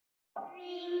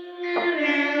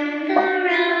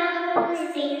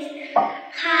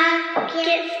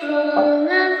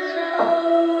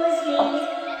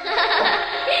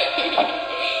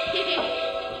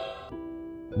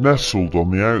Nestled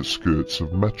on the outskirts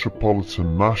of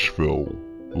metropolitan Nashville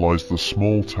lies the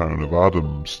small town of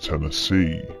Adams,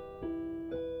 Tennessee.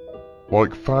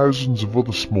 Like thousands of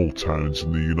other small towns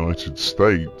in the United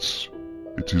States,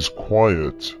 it is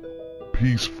quiet,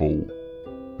 peaceful,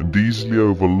 and easily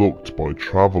overlooked by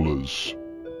travelers.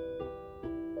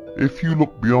 If you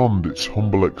look beyond its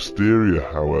humble exterior,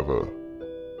 however,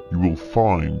 you will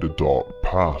find a dark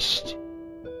past.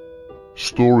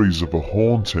 Stories of a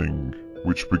haunting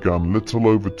which began little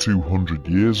over 200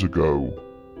 years ago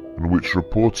and which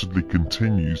reportedly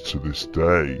continues to this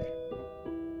day.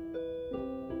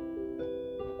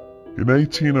 In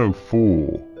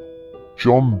 1804,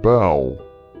 John Bell,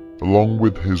 along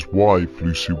with his wife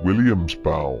Lucy Williams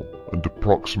Bell and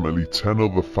approximately 10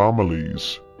 other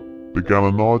families, began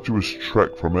an arduous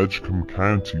trek from Edgecombe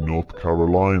County, North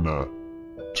Carolina,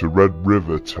 to Red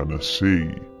River,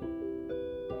 Tennessee.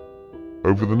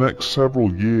 Over the next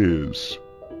several years,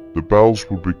 the Bells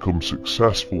would become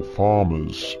successful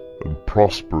farmers and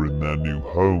prosper in their new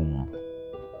home.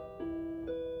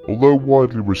 Although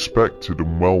widely respected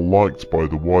and well liked by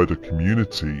the wider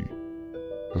community,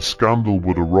 a scandal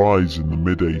would arise in the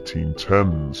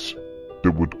mid-1810s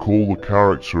that would call the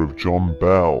character of John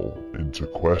Bell into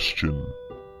question.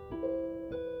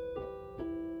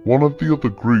 One of the other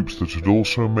groups that had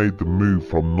also made the move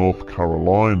from North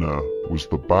Carolina was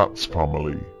the Batts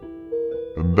family,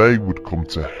 and they would come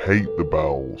to hate the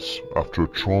Bells after a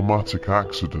traumatic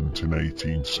accident in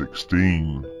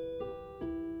 1816.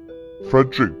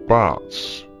 Frederick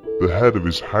Batts, the head of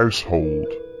his household,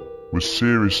 was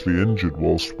seriously injured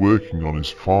whilst working on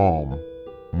his farm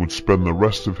and would spend the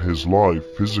rest of his life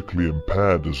physically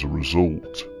impaired as a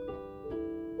result.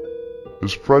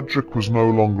 As Frederick was no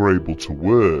longer able to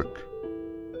work,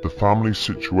 the family's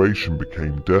situation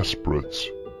became desperate.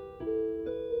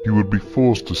 He would be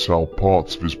forced to sell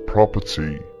parts of his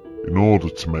property in order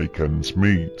to make ends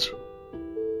meet.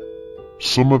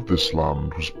 Some of this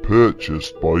land was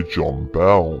purchased by John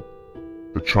Bell,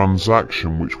 a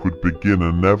transaction which would begin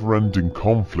a never-ending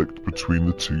conflict between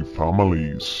the two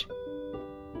families.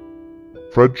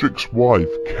 Frederick's wife,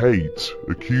 Kate,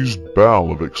 accused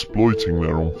Bell of exploiting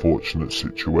their unfortunate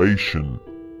situation,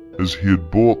 as he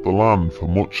had bought the land for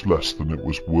much less than it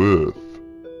was worth.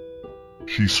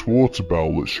 She swore to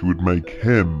Bell that she would make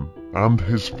him and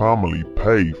his family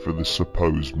pay for this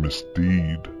supposed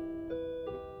misdeed.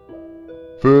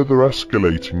 Further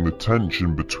escalating the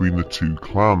tension between the two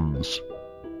clans,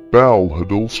 Bell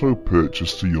had also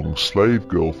purchased a young slave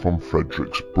girl from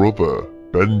Frederick's brother,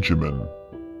 Benjamin.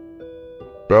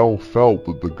 Bell felt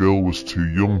that the girl was too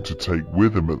young to take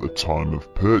with him at the time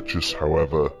of purchase,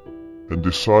 however, and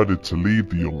decided to leave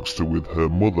the youngster with her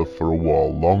mother for a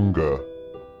while longer.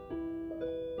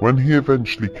 When he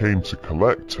eventually came to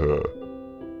collect her,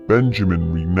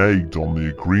 Benjamin reneged on the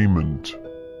agreement,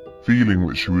 feeling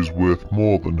that she was worth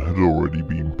more than had already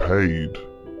been paid.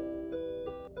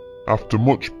 After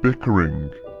much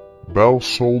bickering, Bell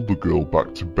sold the girl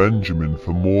back to Benjamin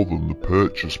for more than the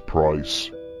purchase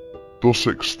price, thus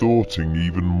extorting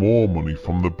even more money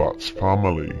from the Batts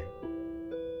family.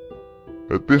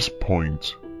 At this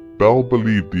point, Bell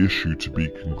believed the issue to be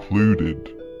concluded,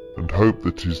 and hoped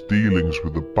that his dealings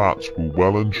with the Batts were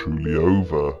well and truly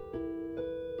over.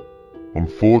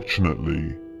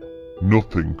 Unfortunately,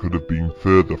 nothing could have been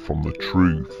further from the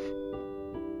truth.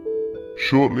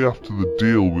 Shortly after the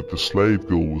deal with the slave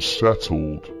girl was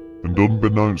settled, and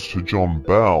unbeknownst to John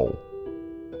Bell,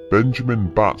 Benjamin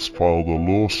Batts filed a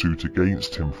lawsuit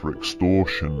against him for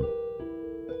extortion.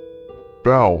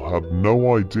 Bell had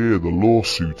no idea the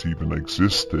lawsuit even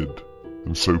existed,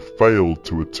 and so failed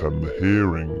to attend the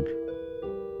hearing.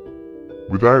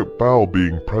 Without Bell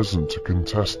being present to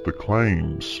contest the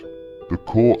claims, the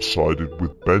court sided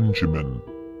with Benjamin.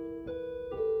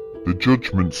 The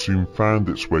judgment soon found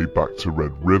its way back to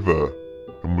Red River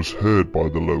and was heard by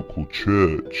the local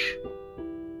church.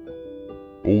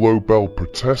 Although Bell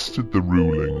protested the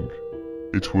ruling,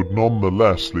 it would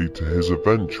nonetheless lead to his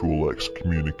eventual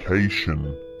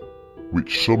excommunication,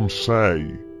 which some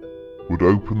say would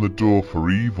open the door for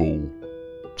evil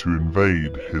to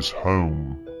invade his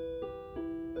home.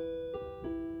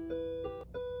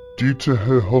 Due to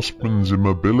her husband's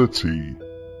immobility,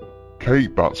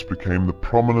 Kate Batts became the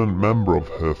prominent member of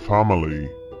her family.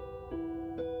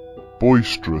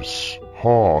 Boisterous,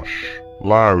 harsh,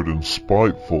 loud and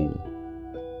spiteful,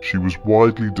 she was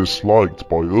widely disliked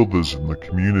by others in the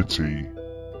community,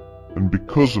 and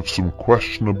because of some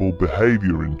questionable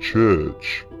behaviour in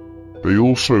church, they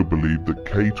also believed that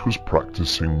Kate was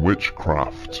practicing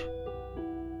witchcraft.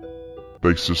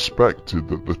 They suspected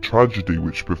that the tragedy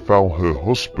which befell her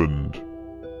husband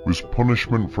was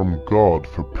punishment from God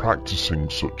for practicing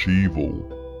such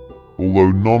evil,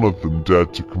 although none of them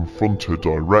dared to confront her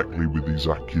directly with these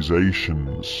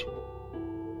accusations.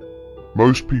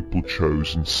 Most people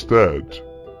chose instead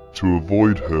to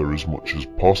avoid her as much as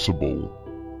possible.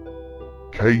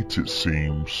 Kate, it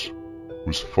seems,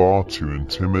 was far too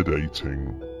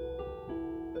intimidating.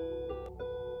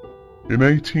 In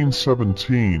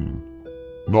 1817,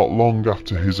 not long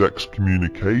after his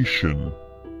excommunication,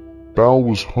 Bell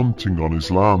was hunting on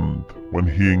his land when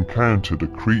he encountered a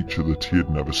creature that he had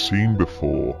never seen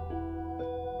before.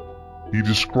 He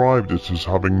described it as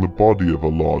having the body of a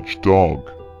large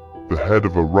dog, the head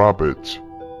of a rabbit,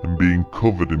 and being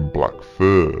covered in black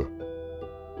fur.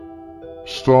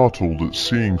 Startled at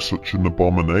seeing such an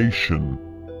abomination,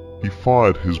 he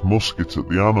fired his musket at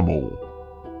the animal,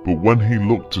 but when he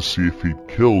looked to see if he'd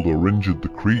killed or injured the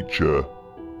creature,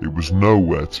 it was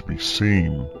nowhere to be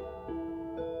seen.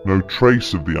 No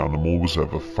trace of the animal was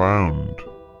ever found.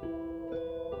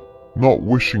 Not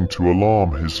wishing to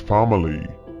alarm his family,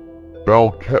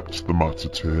 Bell kept the matter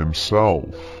to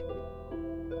himself.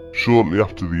 Shortly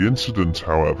after the incident,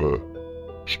 however,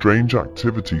 strange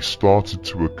activity started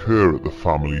to occur at the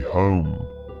family home.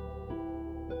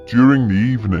 During the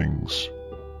evenings,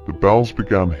 the Bells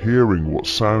began hearing what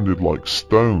sounded like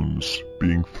stones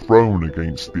being thrown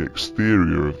against the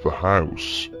exterior of the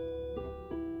house.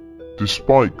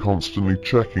 Despite constantly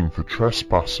checking for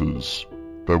trespassers,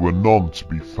 there were none to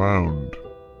be found.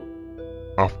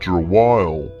 After a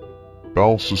while,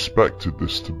 Bell suspected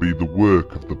this to be the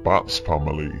work of the Bats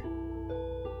family.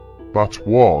 That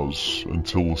was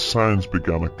until the sounds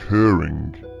began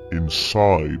occurring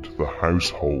inside the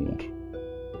household.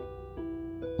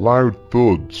 Loud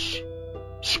thuds,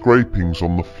 scrapings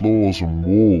on the floors and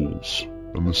walls,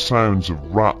 and the sounds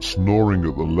of rats gnawing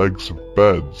at the legs of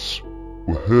beds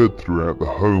were heard throughout the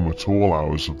home at all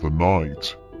hours of the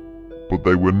night, but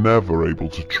they were never able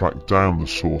to track down the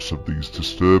source of these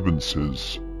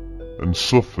disturbances, and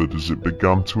suffered as it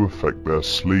began to affect their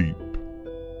sleep.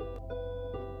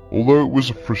 Although it was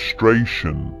a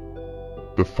frustration,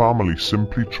 the family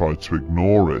simply tried to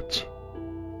ignore it.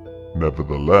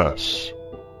 Nevertheless,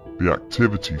 the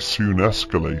activity soon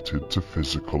escalated to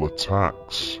physical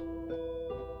attacks.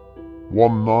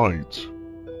 One night,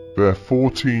 their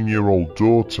 14-year-old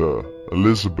daughter,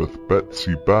 Elizabeth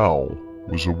Betsy Bell,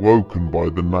 was awoken by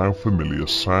the now familiar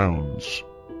sounds.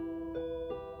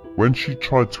 When she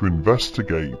tried to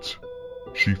investigate,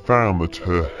 she found that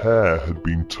her hair had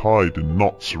been tied in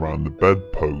knots around the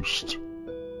bedpost.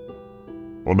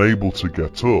 Unable to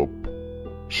get up,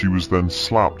 she was then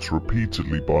slapped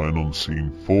repeatedly by an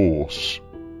unseen force.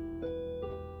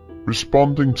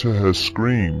 Responding to her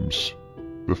screams,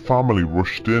 the family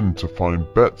rushed in to find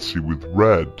Betsy with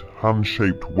red,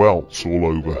 hand-shaped welts all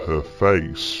over her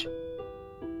face.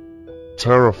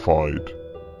 Terrified,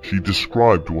 she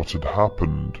described what had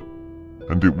happened,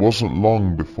 and it wasn't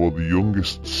long before the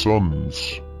youngest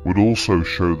sons would also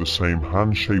show the same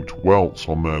hand-shaped welts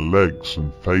on their legs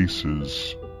and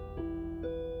faces.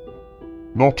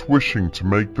 Not wishing to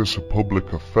make this a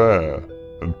public affair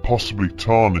and possibly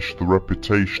tarnish the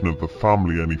reputation of the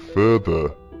family any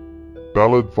further,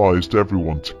 Bell advised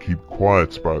everyone to keep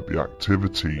quiet about the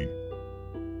activity.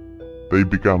 They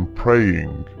began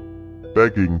praying,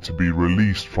 begging to be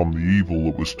released from the evil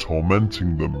that was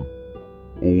tormenting them,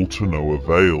 all to no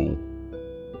avail.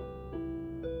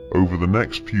 Over the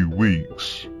next few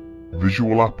weeks,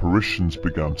 visual apparitions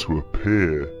began to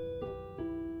appear.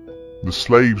 The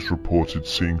slaves reported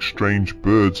seeing strange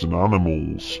birds and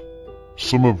animals,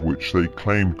 some of which they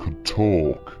claimed could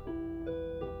talk.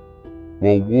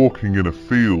 While walking in a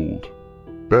field,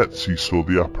 Betsy saw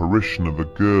the apparition of a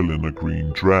girl in a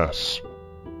green dress,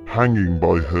 hanging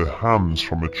by her hands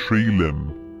from a tree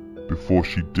limb before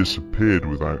she disappeared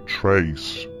without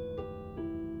trace.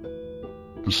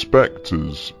 The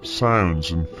spectres, sounds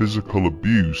and physical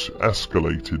abuse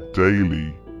escalated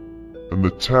daily, and the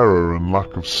terror and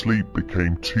lack of sleep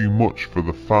became too much for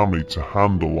the family to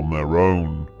handle on their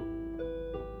own.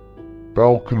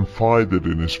 Bell confided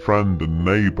in his friend and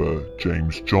neighbour,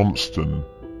 James Johnston,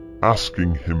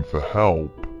 asking him for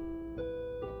help.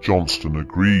 Johnston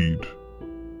agreed.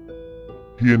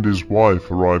 He and his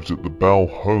wife arrived at the Bell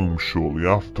home shortly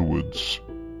afterwards,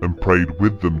 and prayed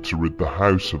with them to rid the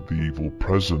house of the evil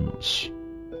presence.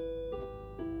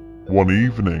 One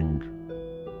evening,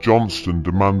 Johnston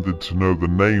demanded to know the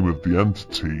name of the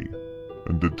entity,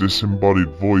 and a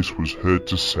disembodied voice was heard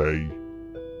to say,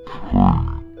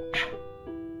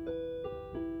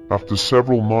 After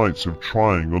several nights of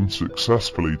trying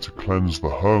unsuccessfully to cleanse the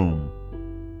home,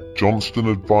 Johnston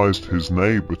advised his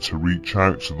neighbour to reach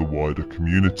out to the wider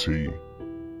community,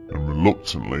 and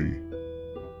reluctantly,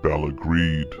 Bell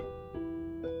agreed.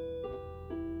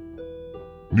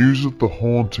 News of the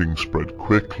haunting spread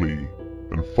quickly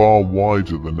and far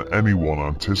wider than anyone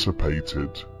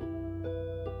anticipated.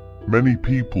 Many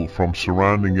people from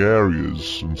surrounding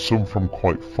areas, and some from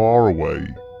quite far away,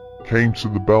 came to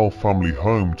the Bell family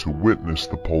home to witness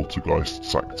the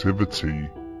poltergeist's activity.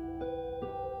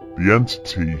 The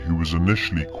entity, who was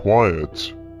initially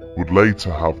quiet, would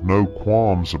later have no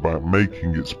qualms about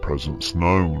making its presence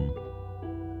known.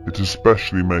 It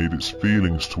especially made its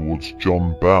feelings towards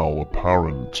John Bell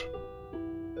apparent.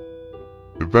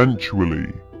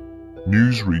 Eventually,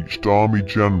 news reached Army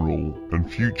General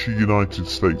and future United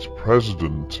States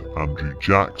President Andrew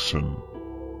Jackson.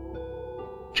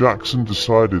 Jackson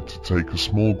decided to take a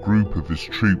small group of his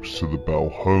troops to the Bell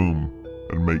home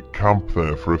and make camp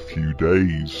there for a few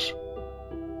days.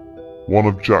 One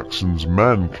of Jackson's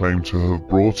men claimed to have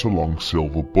brought along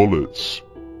silver bullets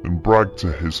and bragged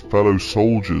to his fellow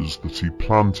soldiers that he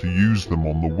planned to use them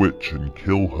on the witch and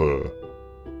kill her.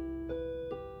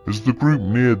 As the group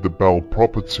neared the Bell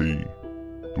property,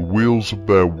 the wheels of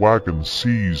their wagon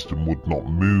seized and would not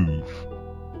move,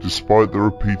 despite the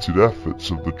repeated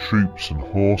efforts of the troops and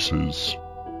horses.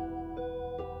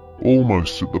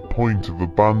 Almost at the point of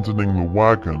abandoning the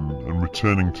wagon and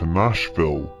returning to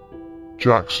Nashville,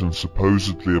 Jackson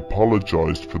supposedly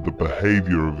apologized for the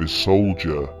behavior of his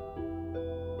soldier.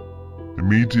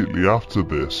 Immediately after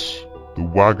this, the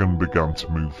wagon began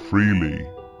to move freely,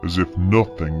 as if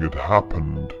nothing had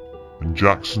happened, and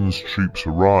Jackson's troops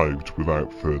arrived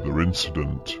without further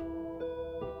incident.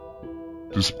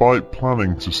 Despite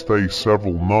planning to stay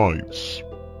several nights,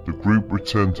 the group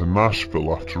returned to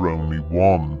Nashville after only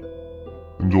one,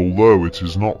 and although it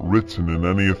is not written in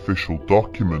any official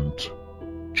document,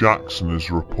 Jackson is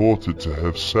reported to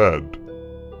have said,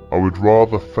 "I would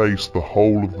rather face the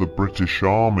whole of the British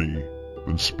Army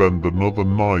than spend another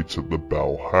night at the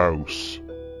Bell house."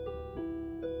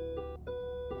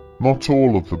 Not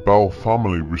all of the Bell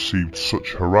family received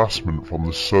such harassment from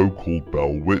the so-called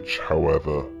Bell Witch,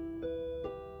 however.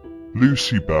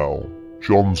 Lucy Bell,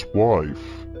 John's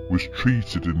wife, was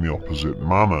treated in the opposite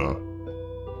manner.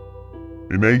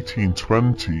 In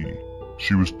 1820,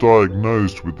 she was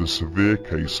diagnosed with a severe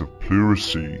case of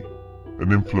pleurisy,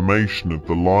 an inflammation of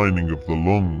the lining of the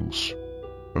lungs,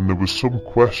 and there was some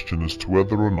question as to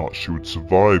whether or not she would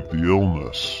survive the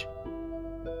illness.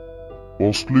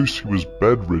 Whilst Lucy was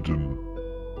bedridden,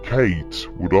 Kate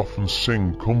would often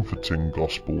sing comforting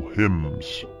gospel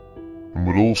hymns, and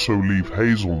would also leave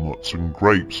hazelnuts and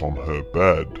grapes on her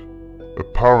bed,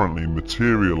 apparently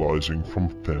materializing from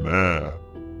thin air.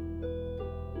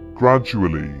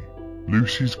 Gradually,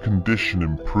 Lucy's condition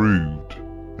improved,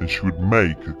 and she would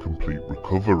make a complete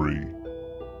recovery.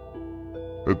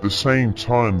 At the same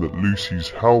time that Lucy's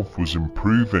health was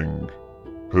improving,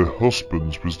 her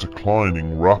husband's was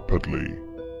declining rapidly.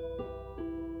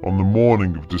 On the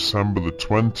morning of December the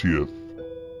 20th,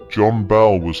 John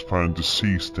Bell was found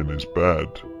deceased in his bed.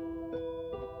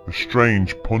 A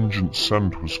strange pungent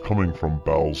scent was coming from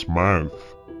Bell's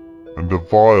mouth, and a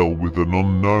vial with an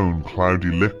unknown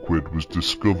cloudy liquid was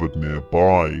discovered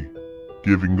nearby,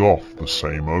 giving off the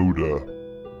same odour.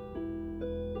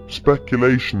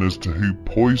 Speculation as to who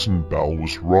poisoned Bell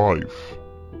was rife,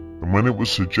 and when it was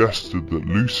suggested that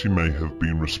Lucy may have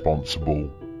been responsible,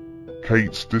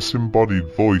 Kate's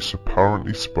disembodied voice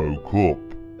apparently spoke up,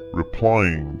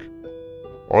 replying,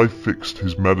 "I fixed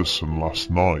his medicine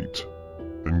last night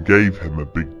and gave him a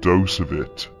big dose of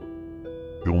it.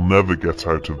 He'll never get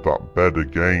out of that bed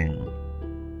again."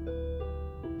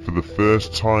 For the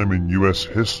first time in US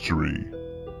history,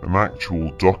 an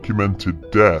actual documented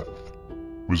death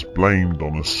was blamed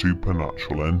on a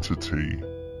supernatural entity.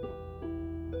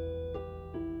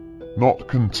 Not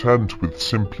content with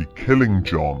simply killing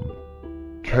John,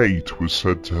 Kate was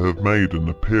said to have made an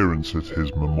appearance at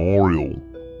his memorial.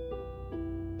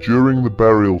 During the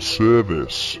burial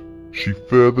service, she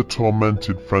further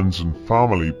tormented friends and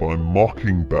family by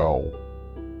mocking Bell,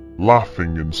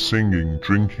 laughing and singing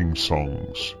drinking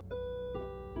songs.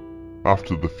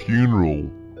 After the funeral,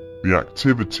 the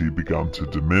activity began to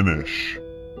diminish.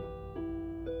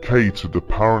 Kate had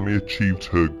apparently achieved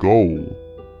her goal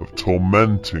of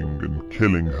tormenting and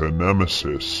killing her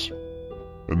nemesis,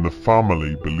 and the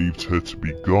family believed her to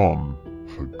be gone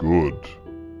for good.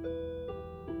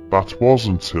 That was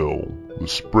until the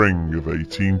spring of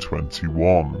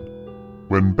 1821,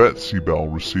 when Betsy Bell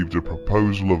received a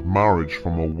proposal of marriage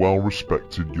from a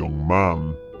well-respected young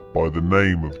man by the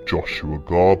name of Joshua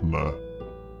Gardner.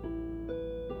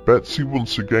 Betsy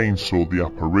once again saw the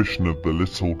apparition of the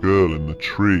little girl in the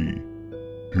tree,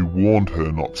 who warned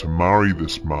her not to marry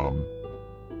this man,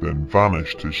 then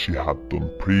vanished as she had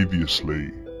done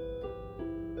previously.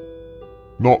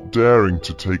 Not daring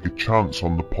to take a chance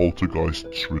on the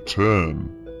poltergeist's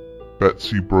return,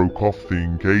 Betsy broke off the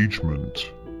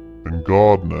engagement, and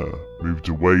Gardner moved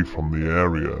away from the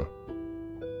area.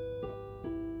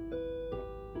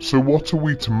 So what are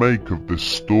we to make of this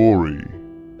story?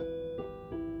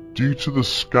 Due to the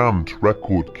scant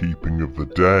record-keeping of the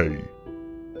day,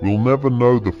 we'll never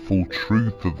know the full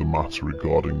truth of the matter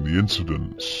regarding the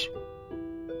incidents.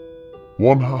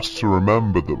 One has to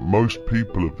remember that most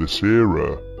people of this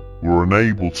era were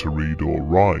unable to read or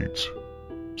write,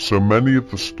 so many of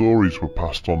the stories were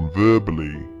passed on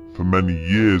verbally for many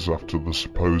years after the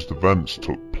supposed events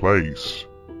took place.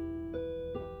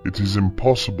 It is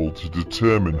impossible to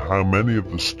determine how many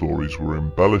of the stories were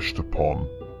embellished upon,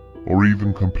 or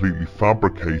even completely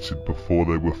fabricated before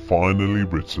they were finally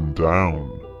written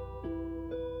down.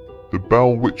 The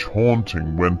Bell Witch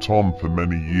haunting went on for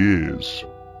many years,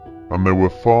 and there were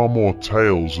far more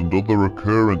tales and other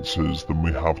occurrences than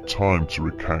we have time to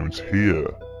recount here,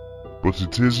 but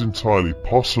it is entirely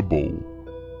possible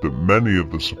that many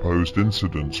of the supposed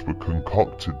incidents were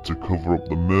concocted to cover up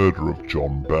the murder of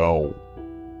John Bell.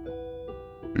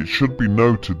 It should be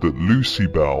noted that Lucy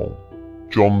Bell,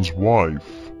 John's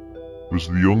wife, was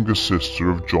the younger sister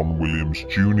of John Williams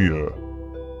Jr.,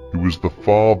 who was the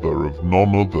father of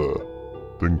none other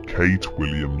than Kate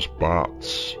Williams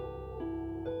Batts.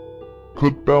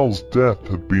 Could Bell's death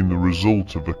have been the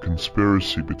result of a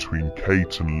conspiracy between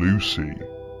Kate and Lucy?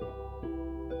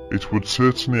 It would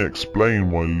certainly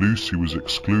explain why Lucy was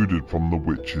excluded from the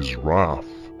witch's wrath.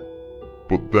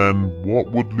 But then,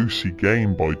 what would Lucy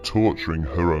gain by torturing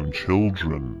her own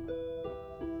children?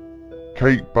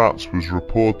 Kate Batts was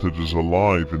reported as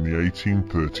alive in the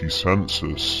 1830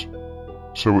 census,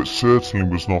 so it certainly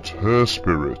was not her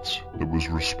spirit that was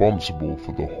responsible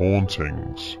for the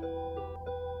hauntings.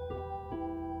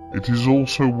 It is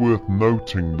also worth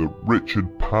noting that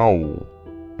Richard Powell,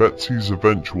 Betsy's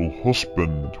eventual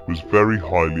husband, was very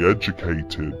highly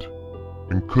educated,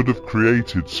 and could have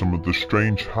created some of the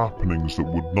strange happenings that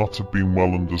would not have been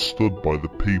well understood by the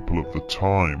people of the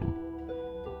time.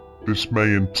 This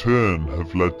may in turn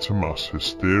have led to mass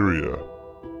hysteria.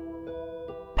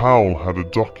 Powell had a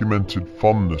documented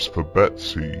fondness for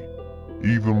Betsy,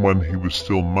 even when he was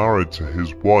still married to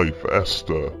his wife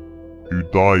Esther, who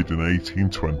died in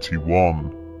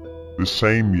 1821, the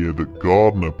same year that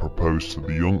Gardner proposed to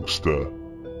the youngster.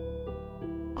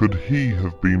 Could he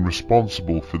have been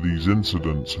responsible for these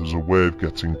incidents as a way of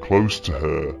getting close to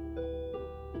her?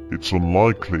 It's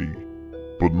unlikely,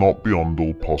 but not beyond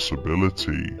all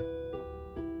possibility.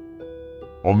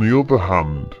 On the other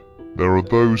hand, there are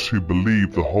those who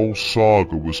believe the whole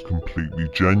saga was completely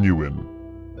genuine,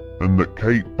 and that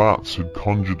Kate Batts had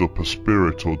conjured up a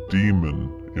spirit or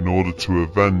demon in order to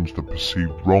avenge the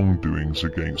perceived wrongdoings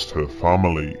against her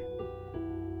family.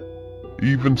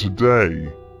 Even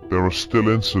today, there are still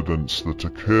incidents that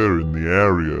occur in the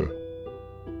area.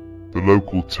 The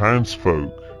local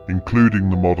townsfolk, including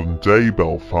the modern-day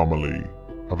Bell family,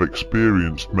 have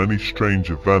experienced many strange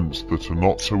events that are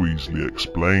not so easily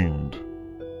explained.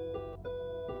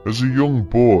 As a young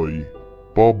boy,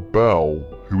 Bob Bell,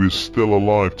 who is still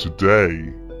alive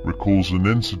today, recalls an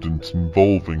incident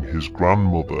involving his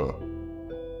grandmother.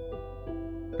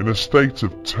 In a state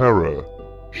of terror,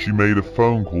 she made a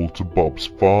phone call to Bob's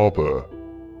father,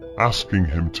 asking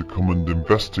him to come and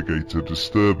investigate a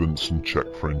disturbance and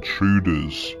check for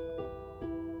intruders.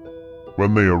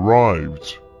 When they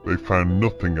arrived, they found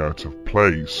nothing out of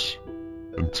place,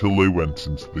 until they went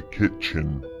into the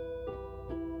kitchen.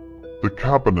 The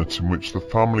cabinet in which the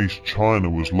family's china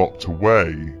was locked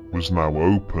away was now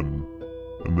open,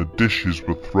 and the dishes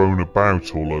were thrown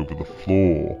about all over the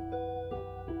floor.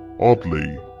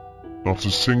 Oddly, not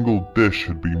a single dish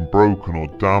had been broken or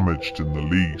damaged in the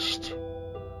least.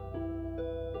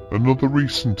 Another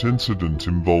recent incident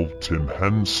involved Tim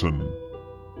Henson,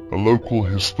 a local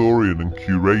historian and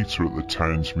curator at the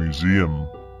town's museum.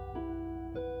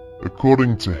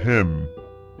 According to him,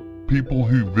 people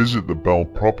who visit the Bell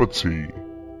property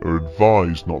are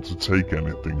advised not to take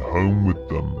anything home with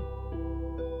them.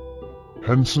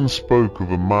 Henson spoke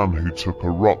of a man who took a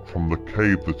rock from the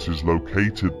cave that is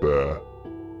located there,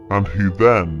 and who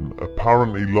then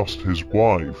apparently lost his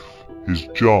wife, his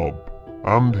job,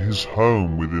 and his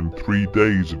home within 3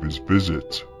 days of his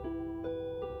visit.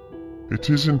 It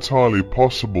is entirely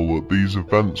possible that these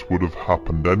events would have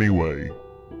happened anyway,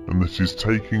 and that his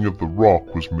taking of the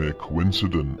rock was mere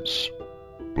coincidence.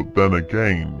 But then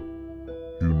again,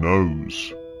 who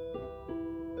knows?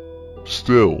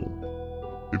 Still,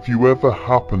 if you ever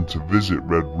happen to visit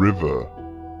Red River,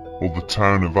 or the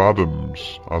town of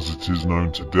Adams as it is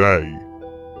known today,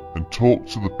 and talk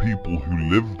to the people who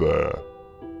live there,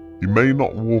 you may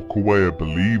not walk away a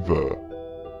believer,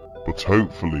 but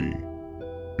hopefully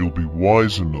you'll be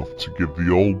wise enough to give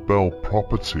the old Bell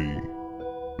property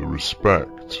the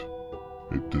respect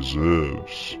it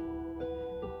deserves.